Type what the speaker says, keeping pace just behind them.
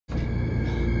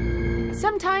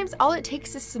Sometimes all it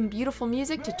takes is some beautiful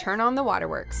music to turn on the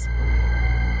waterworks.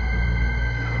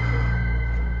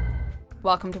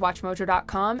 Welcome to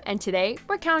WatchMojo.com, and today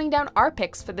we're counting down our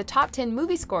picks for the top 10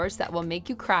 movie scores that will make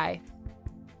you cry.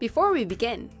 Before we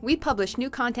begin, we publish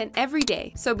new content every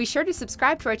day, so be sure to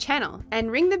subscribe to our channel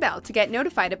and ring the bell to get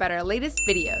notified about our latest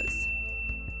videos.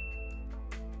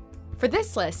 For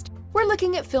this list, we're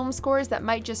looking at film scores that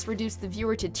might just reduce the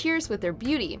viewer to tears with their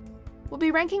beauty. We'll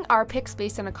be ranking our picks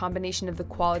based on a combination of the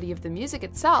quality of the music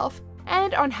itself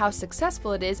and on how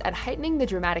successful it is at heightening the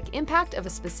dramatic impact of a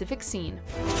specific scene.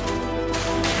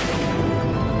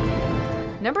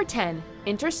 Number 10.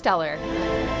 Interstellar.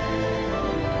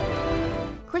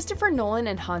 Christopher Nolan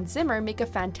and Hans Zimmer make a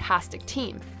fantastic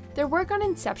team. Their work on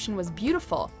Inception was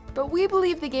beautiful, but we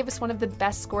believe they gave us one of the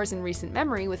best scores in recent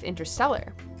memory with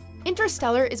Interstellar.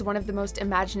 Interstellar is one of the most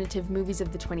imaginative movies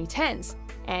of the 2010s,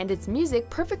 and its music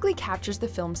perfectly captures the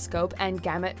film's scope and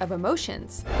gamut of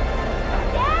emotions. 9,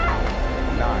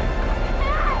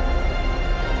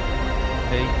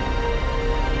 8,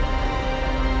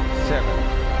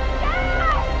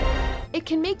 7. It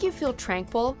can make you feel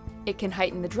tranquil, it can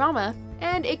heighten the drama,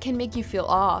 and it can make you feel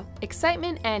awe,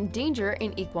 excitement, and danger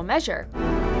in equal measure.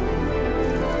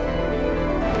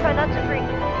 Try not to breathe.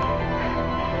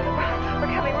 We're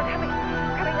coming right now.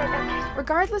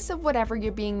 Regardless of whatever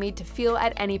you're being made to feel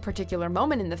at any particular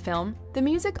moment in the film, the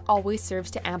music always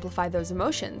serves to amplify those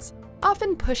emotions,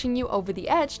 often pushing you over the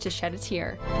edge to shed a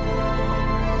tear.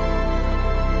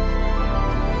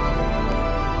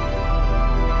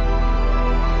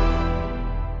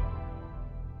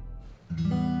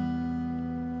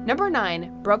 Number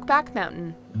 9. Brokeback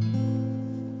Mountain.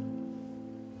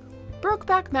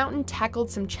 Brokeback Mountain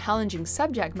tackled some challenging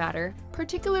subject matter,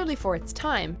 particularly for its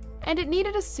time, and it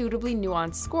needed a suitably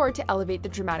nuanced score to elevate the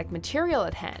dramatic material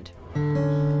at hand.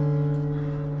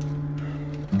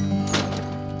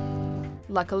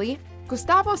 Luckily,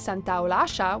 Gustavo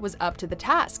Santaolalla was up to the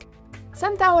task.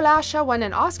 Santaolalla won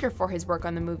an Oscar for his work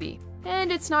on the movie,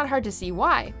 and it's not hard to see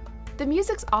why. The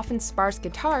music's often sparse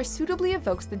guitar suitably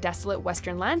evokes the desolate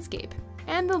western landscape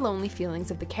and the lonely feelings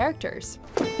of the characters.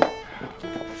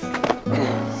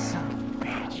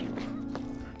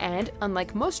 And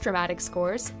unlike most dramatic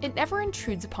scores, it never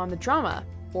intrudes upon the drama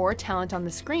or talent on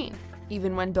the screen,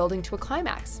 even when building to a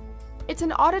climax. It's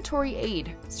an auditory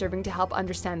aid, serving to help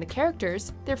understand the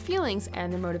characters, their feelings,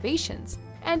 and their motivations,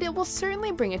 and it will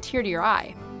certainly bring a tear to your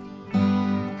eye.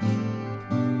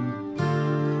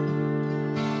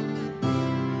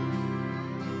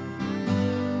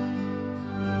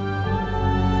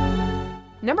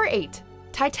 Number 8.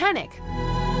 Titanic.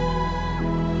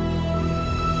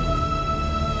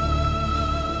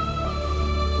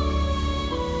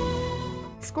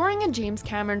 Scoring a James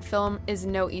Cameron film is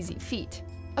no easy feat.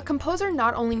 A composer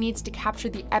not only needs to capture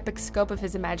the epic scope of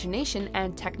his imagination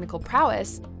and technical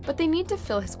prowess, but they need to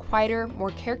fill his quieter,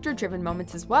 more character-driven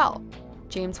moments as well.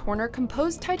 James Horner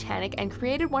composed Titanic and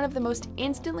created one of the most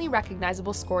instantly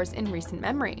recognizable scores in recent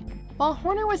memory. While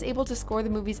Horner was able to score the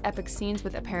movie's epic scenes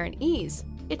with apparent ease,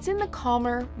 it's in the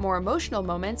calmer, more emotional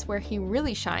moments where he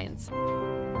really shines.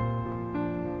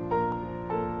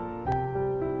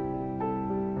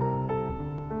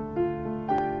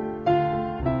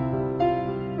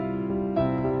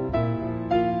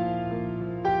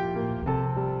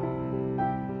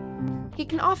 He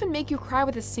can often make you cry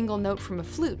with a single note from a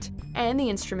flute, and the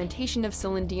instrumentation of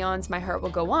Celine Dion's My Heart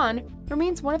Will Go On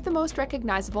remains one of the most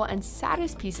recognizable and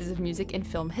saddest pieces of music in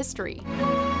film history.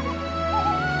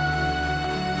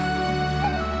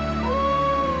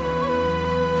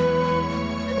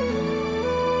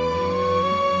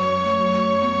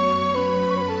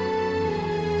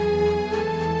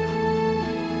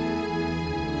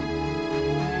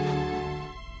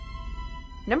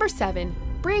 Number 7.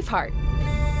 Braveheart.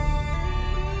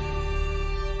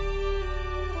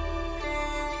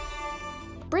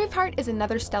 Braveheart is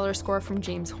another stellar score from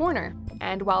James Horner,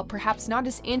 and while perhaps not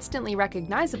as instantly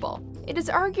recognizable, it is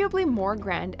arguably more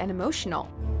grand and emotional.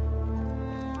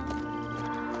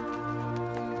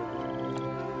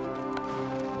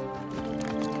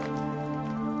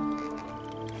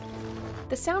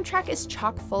 The soundtrack is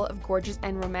chock full of gorgeous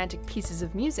and romantic pieces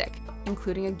of music,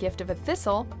 including A Gift of a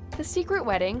Thistle, The Secret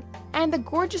Wedding, and the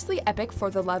gorgeously epic For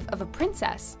the Love of a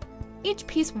Princess. Each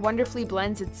piece wonderfully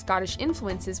blends its Scottish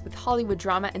influences with Hollywood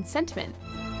drama and sentiment.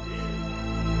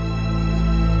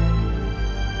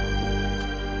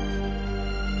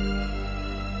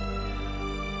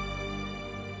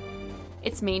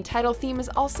 Its main title theme is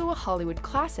also a Hollywood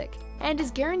classic, and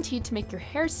is guaranteed to make your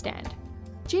hair stand.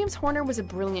 James Horner was a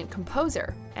brilliant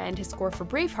composer, and his score for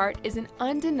Braveheart is an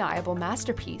undeniable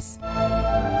masterpiece.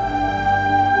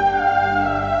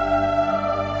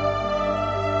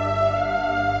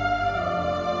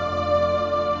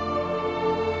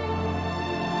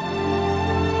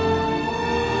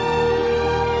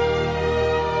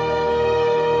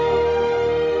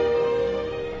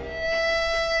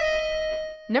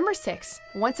 Number 6.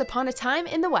 Once Upon a Time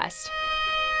in the West.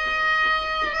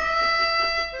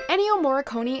 Ennio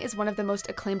Morricone is one of the most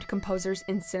acclaimed composers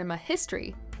in cinema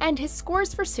history, and his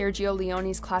scores for Sergio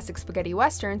Leone's classic spaghetti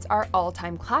westerns are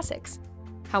all-time classics.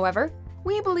 However,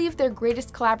 we believe their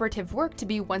greatest collaborative work to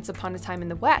be Once Upon a Time in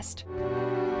the West.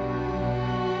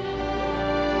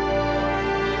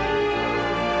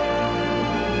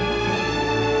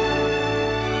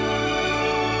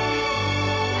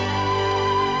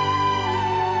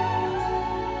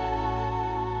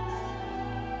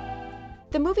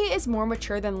 The movie is more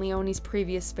mature than Leone's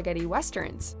previous spaghetti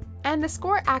westerns, and the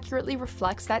score accurately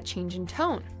reflects that change in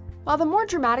tone. While the more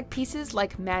dramatic pieces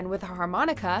like Man with a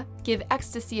Harmonica give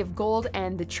Ecstasy of Gold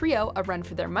and The Trio a run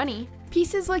for their money,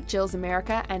 pieces like Jill's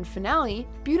America and Finale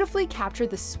beautifully capture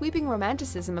the sweeping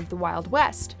romanticism of the Wild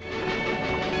West.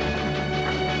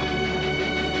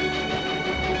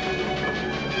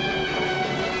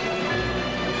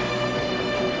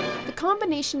 The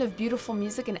combination of beautiful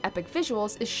music and epic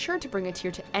visuals is sure to bring a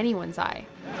tear to anyone's eye.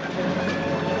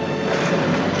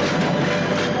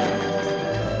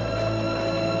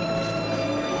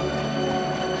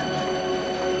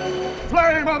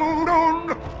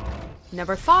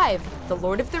 Number 5. The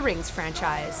Lord of the Rings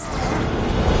franchise.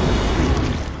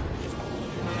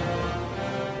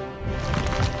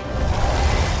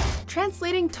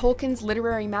 Translating Tolkien's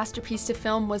literary masterpiece to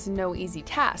film was no easy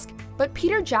task, but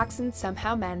Peter Jackson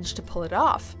somehow managed to pull it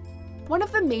off. One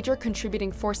of the major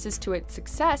contributing forces to its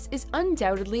success is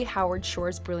undoubtedly Howard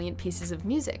Shore's brilliant pieces of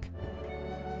music.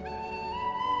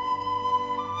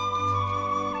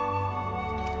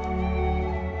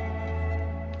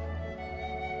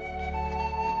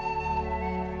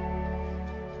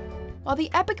 While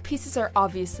the epic pieces are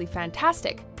obviously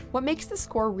fantastic, what makes the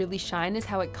score really shine is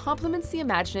how it complements the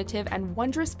imaginative and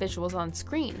wondrous visuals on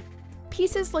screen.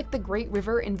 Pieces like The Great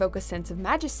River invoke a sense of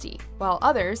majesty, while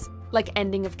others, like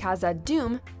Ending of Khazad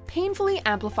Dûm, painfully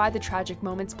amplify the tragic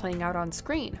moments playing out on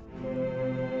screen.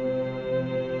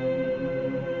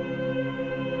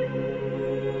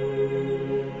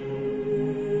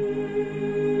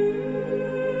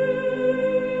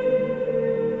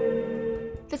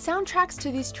 The soundtracks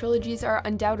to these trilogies are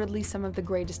undoubtedly some of the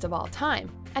greatest of all time,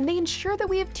 and they ensure that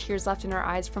we have tears left in our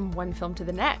eyes from one film to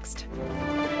the next.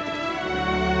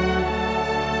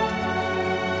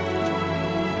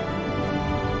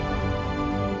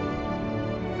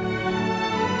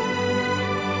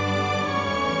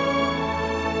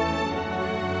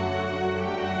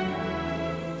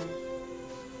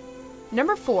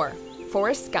 Number 4.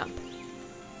 Forrest Gump.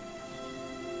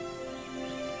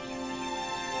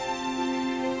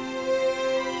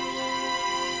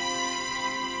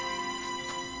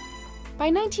 By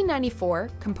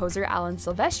 1994, composer Alan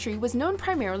Silvestri was known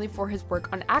primarily for his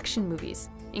work on action movies,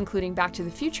 including Back to the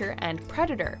Future and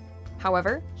Predator.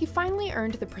 However, he finally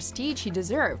earned the prestige he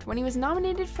deserved when he was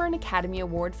nominated for an Academy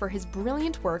Award for his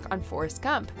brilliant work on Forrest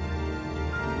Gump.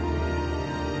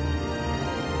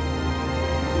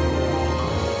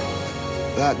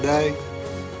 That day,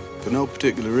 for no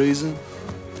particular reason,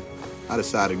 I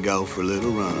decided to go for a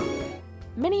little run.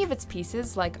 Many of its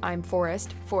pieces, like I'm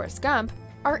Forrest, Forrest Gump,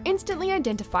 are instantly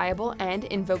identifiable and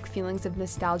invoke feelings of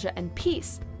nostalgia and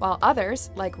peace, while others,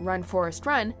 like Run Forrest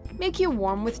Run, make you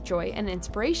warm with joy and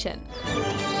inspiration.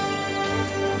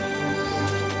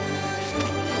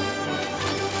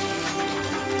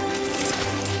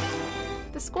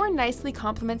 The score nicely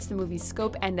complements the movie's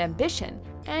scope and ambition,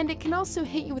 and it can also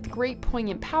hit you with great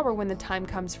poignant power when the time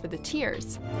comes for the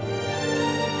tears.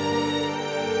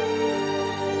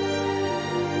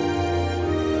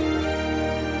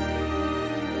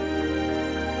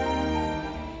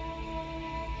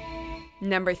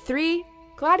 Number 3.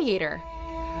 Gladiator.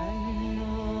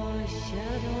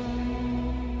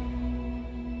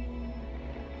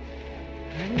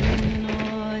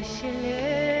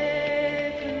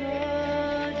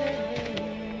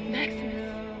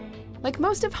 Like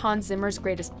most of Hans Zimmer's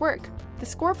greatest work, the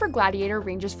score for Gladiator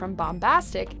ranges from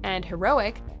bombastic and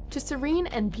heroic to serene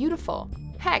and beautiful.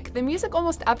 Heck, the music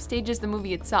almost upstages the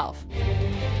movie itself.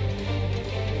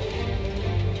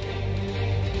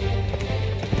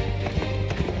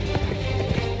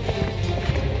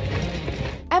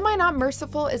 Am I Not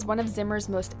Merciful is one of Zimmer's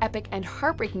most epic and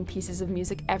heartbreaking pieces of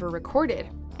music ever recorded,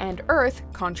 and Earth,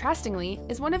 contrastingly,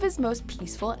 is one of his most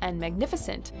peaceful and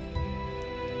magnificent.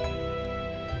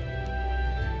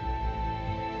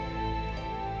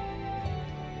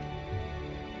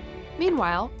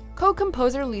 Meanwhile,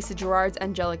 co-composer Lisa Gerrard's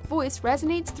angelic voice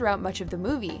resonates throughout much of the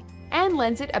movie, and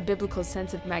lends it a biblical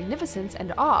sense of magnificence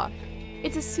and awe.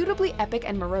 It's a suitably epic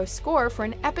and morose score for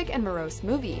an epic and morose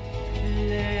movie.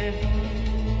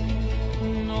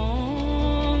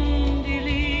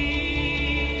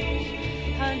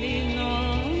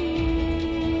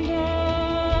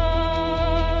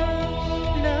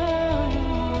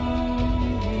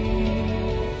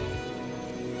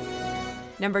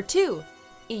 Number 2.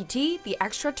 E.T. the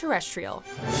Extraterrestrial.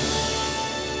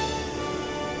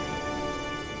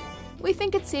 We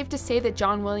think it's safe to say that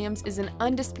John Williams is an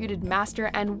undisputed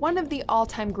master and one of the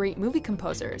all-time great movie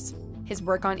composers. His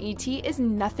work on E.T. is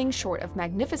nothing short of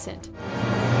magnificent.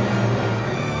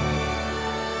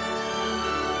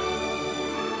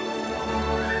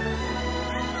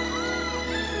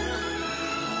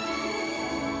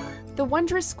 The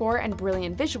wondrous score and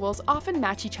brilliant visuals often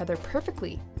match each other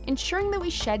perfectly, ensuring that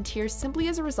we shed tears simply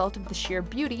as a result of the sheer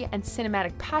beauty and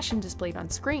cinematic passion displayed on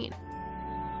screen.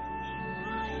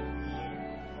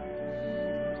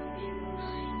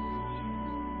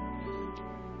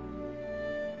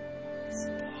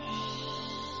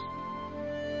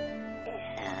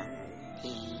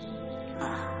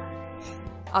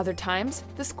 Other times,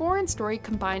 the score and story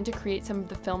combine to create some of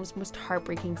the film's most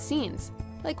heartbreaking scenes,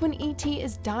 like when E.T.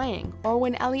 is dying or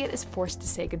when Elliot is forced to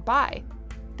say goodbye.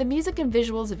 The music and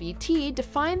visuals of E.T.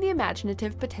 define the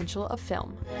imaginative potential of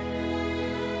film.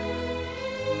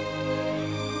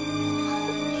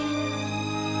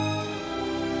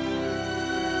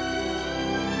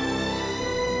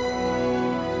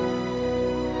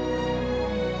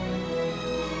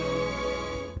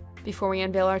 Before we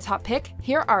unveil our top pick,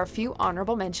 here are a few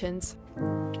honorable mentions.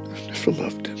 I've never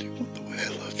loved anyone the way I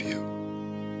love you.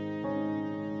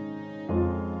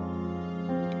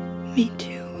 Me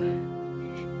too.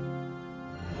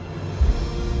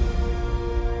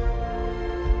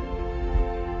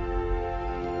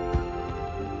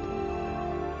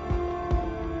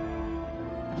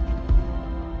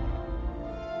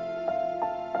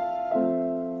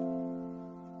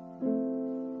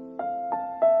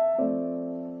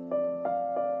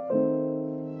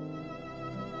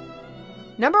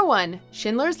 Number 1.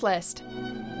 Schindler's List.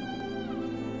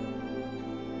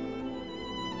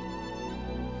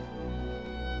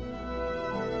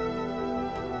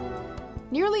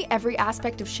 Nearly every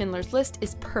aspect of Schindler's List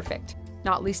is perfect,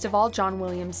 not least of all John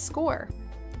Williams' score.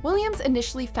 Williams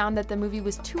initially found that the movie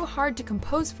was too hard to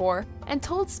compose for and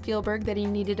told Spielberg that he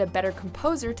needed a better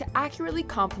composer to accurately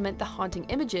complement the haunting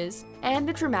images and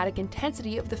the dramatic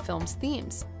intensity of the film's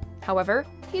themes. However,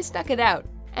 he stuck it out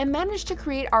and managed to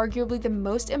create arguably the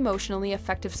most emotionally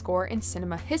effective score in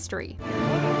cinema history.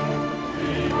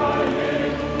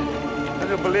 Can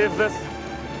you believe this?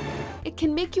 It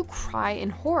can make you cry in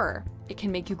horror, it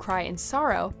can make you cry in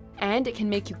sorrow, and it can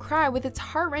make you cry with its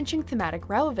heart-wrenching thematic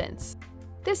relevance.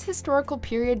 This historical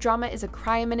period drama is a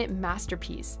cry-a-minute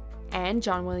masterpiece, and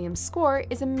John Williams' score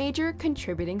is a major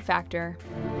contributing factor.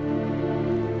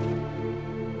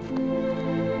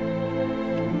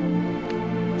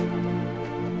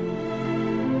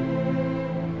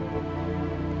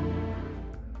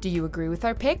 Do you agree with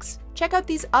our picks? Check out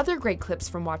these other great clips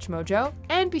from WatchMojo,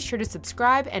 and be sure to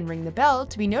subscribe and ring the bell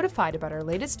to be notified about our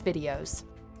latest videos.